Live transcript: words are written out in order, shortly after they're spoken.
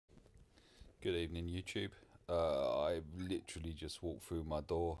Good evening, YouTube. I've literally just walked through my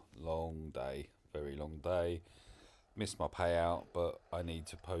door. Long day, very long day. Missed my payout, but I need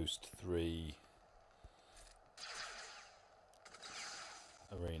to post 3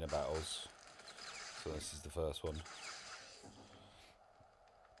 arena battles. So this is the first one.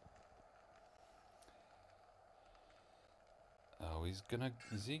 Oh, is he gonna?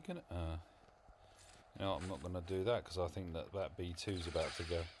 You know, I'm not gonna do that because I think that B2's about to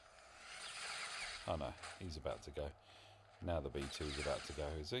go. Oh no, he's about to go. Now the B2's about to go,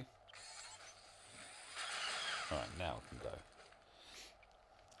 is he? Alright, now I can go.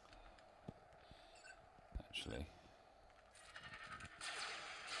 Actually.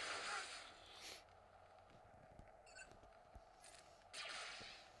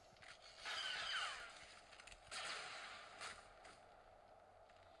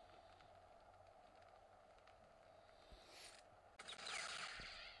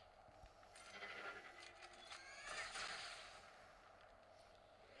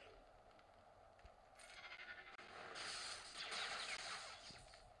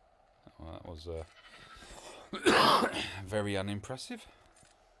 Well, that was very unimpressive.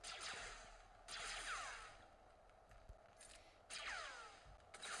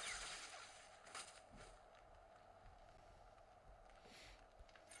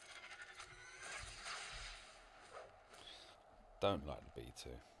 Don't like the B2.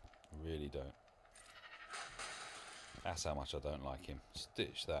 Really don't. That's how much I don't like him.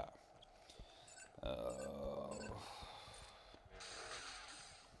 Stitch that.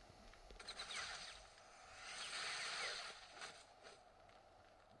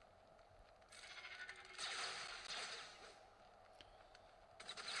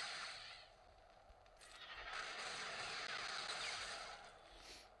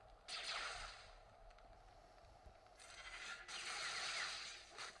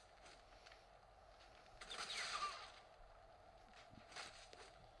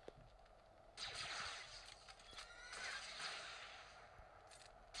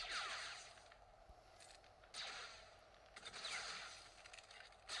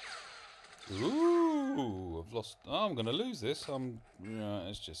 Ooh, I've lost. Oh, I'm gonna lose this.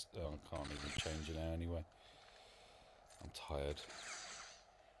 It's just. Oh, I can't even change it now anyway. I'm tired.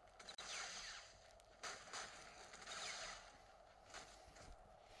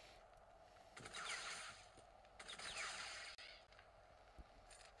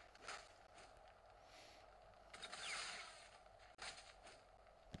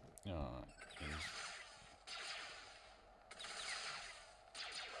 Alright. Oh.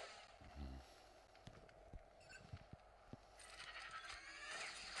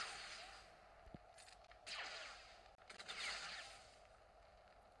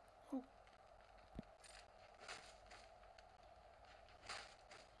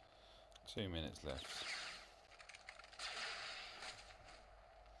 2 minutes left.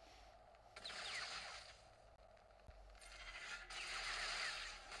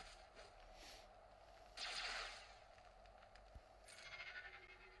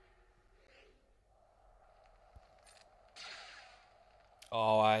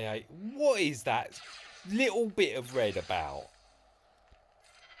 Oh, I hate. What is that little bit of red about?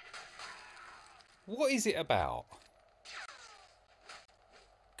 What is it about?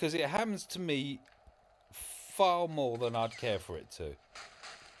 Because it happens to me far more than I'd care for it to.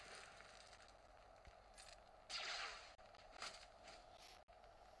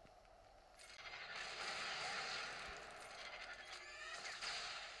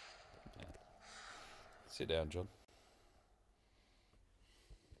 Yeah. Sit down, John.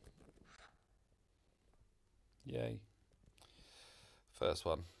 Yay. First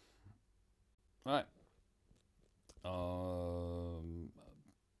one. Right.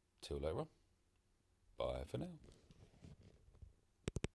 Till later on. Bye for now.